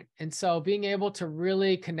different. And so being able to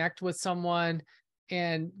really connect with someone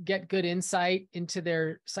and get good insight into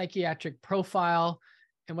their psychiatric profile.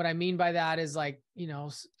 And what I mean by that is like,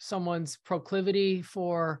 someone's proclivity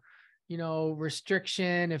for,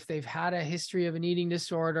 restriction, if they've had a history of an eating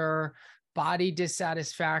disorder, body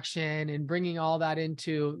dissatisfaction, and bringing all that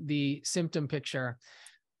into the symptom picture.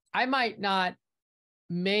 I might not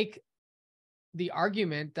make the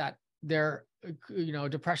argument that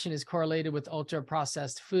depression is correlated with ultra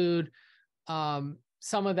processed food.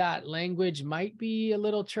 Some of that language might be a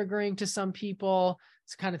little triggering to some people.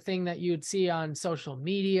 It's the kind of thing that you'd see on social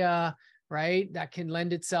media, right? That can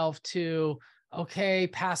lend itself to, okay,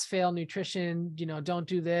 pass fail nutrition, don't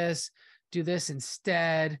do this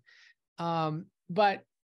instead. But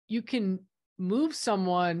you can move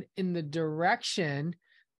someone in the direction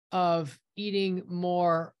of eating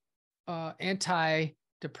more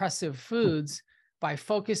anti-depressive foods by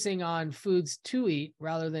focusing on foods to eat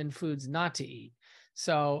rather than foods not to eat.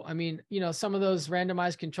 So, I mean, some of those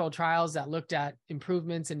randomized controlled trials that looked at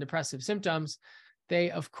improvements in depressive symptoms,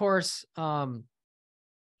 they, of course, were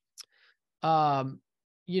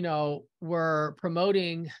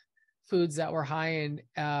promoting foods that were high in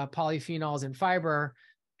polyphenols and fiber,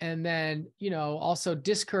 and then, also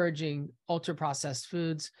discouraging ultra-processed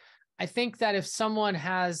foods. I think that if someone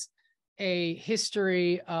has a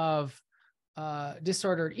history of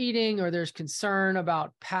disordered eating, or there's concern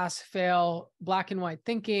about pass-fail black and white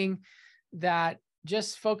thinking, that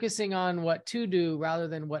just focusing on what to do rather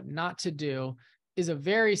than what not to do is a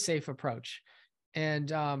very safe approach.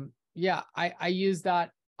 And I use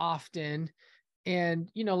that often.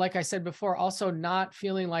 And, like I said before, also not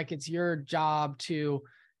feeling like it's your job to,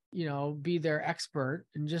 be their expert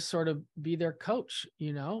and just sort of be their coach.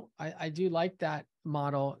 I do like that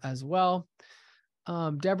model as well.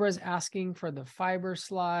 Deborah's asking for the fiber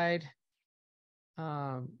slide.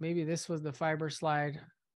 Maybe this was the fiber slide.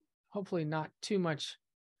 Hopefully not too much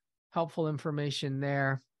helpful information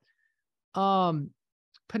there.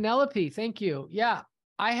 Penelope, thank you. Yeah,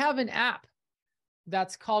 I have an app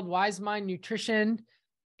that's called Wise Mind Nutrition,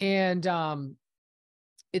 and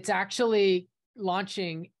it's actually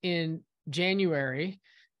launching in January.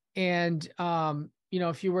 And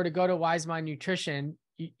if you were to go to Wise Mind Nutrition,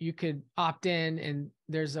 you could opt in, and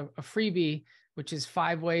there's a freebie, which is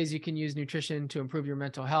 5 ways you can use nutrition to improve your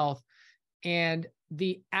mental health. And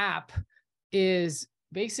the app is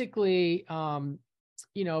basically, a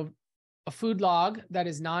food log that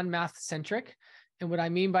is non-math centric. And what I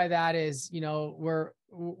mean by that is,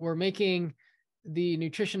 we're making the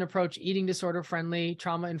nutrition approach eating disorder friendly,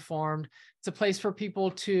 trauma informed. It's a place for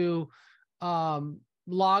people to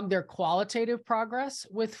log their qualitative progress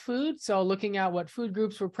with food. So looking at what food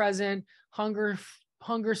groups were present, hunger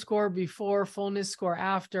score before, fullness score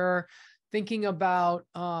after, thinking about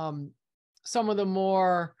some of the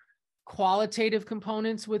more qualitative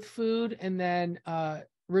components with food, and then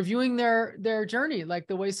reviewing their journey, like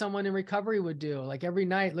the way someone in recovery would do, like every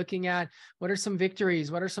night, looking at what are some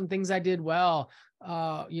victories, what are some things I did well,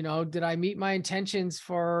 did I meet my intentions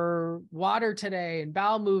for water today and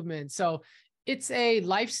bowel movement. So it's a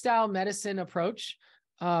lifestyle medicine approach.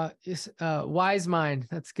 Wise Mind.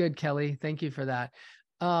 That's good, Kelly. Thank you for that.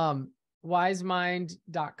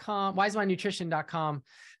 Wisemind.com, wisemindnutrition.com.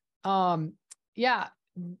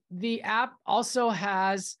 The app also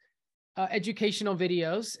has educational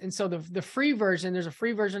videos. And so the free version, there's a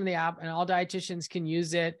free version of the app, and all dietitians can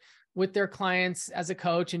use it with their clients as a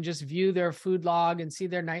coach and just view their food log and see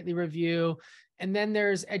their nightly review. And then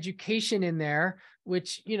there's education in there,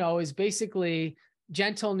 which, is basically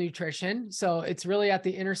gentle nutrition. So it's really at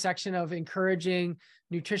the intersection of encouraging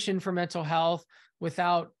nutrition for mental health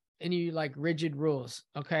without any like rigid rules.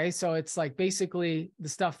 Okay. So it's like basically the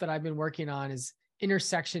stuff that I've been working on is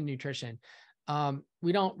intersection nutrition.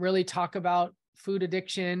 We don't really talk about food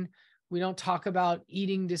addiction. We don't talk about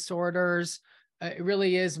eating disorders. It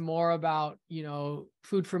really is more about,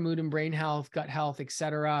 food for mood and brain health, gut health, et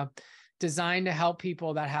cetera, designed to help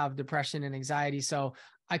people that have depression and anxiety. So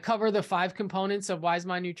I cover the 5 components of Wise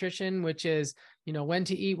Mind Nutrition, which is, when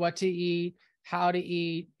to eat, what to eat, how to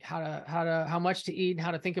eat, how much to eat, and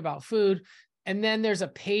how to think about food. And then there's a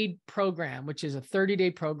paid program, which is a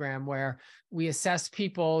 30-day program where we assess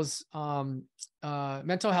people's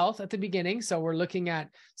mental health at the beginning. So we're looking at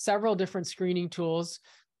several different screening tools,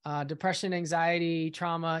 depression, anxiety,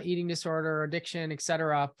 trauma, eating disorder, addiction, et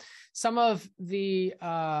cetera. Some of the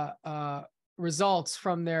results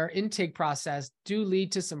from their intake process do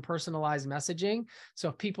lead to some personalized messaging. So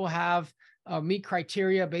if people have meet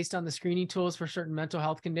criteria based on the screening tools for certain mental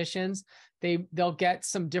health conditions, they'll get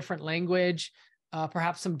some different language,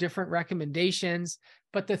 perhaps some different recommendations.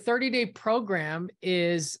 But the 30-day program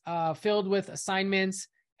is filled with assignments,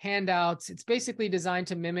 handouts. It's basically designed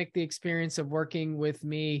to mimic the experience of working with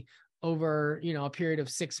me over, a period of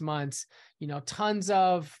 6 months. Tons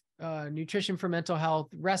of nutrition for mental health,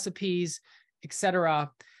 recipes, et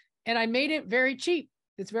cetera. And I made it very cheap.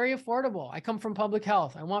 It's very affordable. I come from public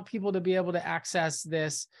health. I want people to be able to access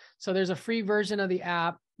this. So there's a free version of the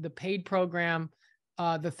app, the paid program.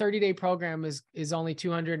 The 30-day program is only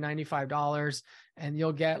 $295, and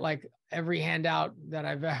you'll get like every handout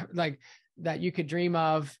that that you could dream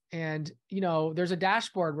of. And, there's a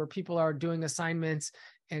dashboard where people are doing assignments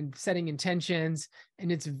and setting intentions.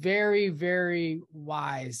 And it's very, very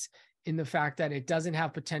wise in the fact that it doesn't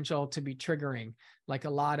have potential to be triggering like a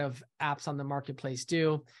lot of apps on the marketplace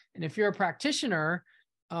do. And if you're a practitioner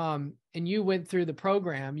and you went through the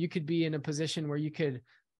program, you could be in a position where you could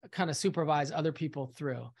kind of supervise other people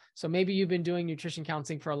through. So maybe you've been doing nutrition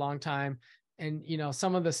counseling for a long time and,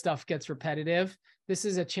 some of the stuff gets repetitive. This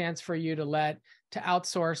is a chance for you to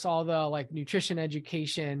outsource all the like nutrition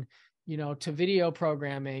education, to video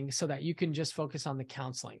programming so that you can just focus on the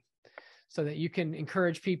counseling, so that you can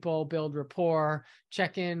encourage people, build rapport,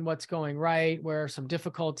 check in what's going right, where are some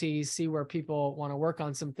difficulties, see where people want to work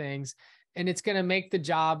on some things. And it's going to make the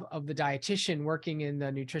job of the dietitian working in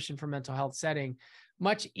the nutrition for mental health setting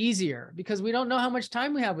much easier, because we don't know how much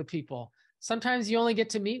time we have with people. Sometimes you only get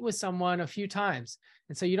to meet with someone a few times.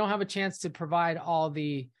 And so you don't have a chance to provide all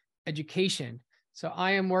the education. So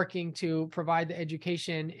I am working to provide the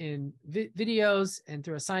education in videos and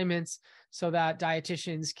through assignments so that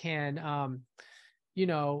dietitians can,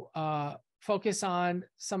 focus on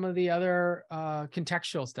some of the other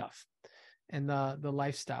contextual stuff and the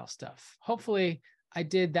lifestyle stuff. Hopefully I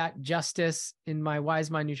did that justice in my Wise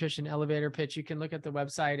Mind Nutrition elevator pitch. You can look at the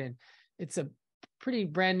website, and it's a pretty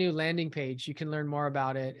brand new landing page. You can learn more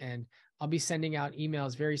about it. And I'll be sending out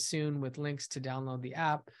emails very soon with links to download the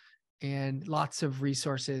app and lots of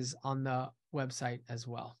resources on the website as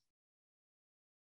well.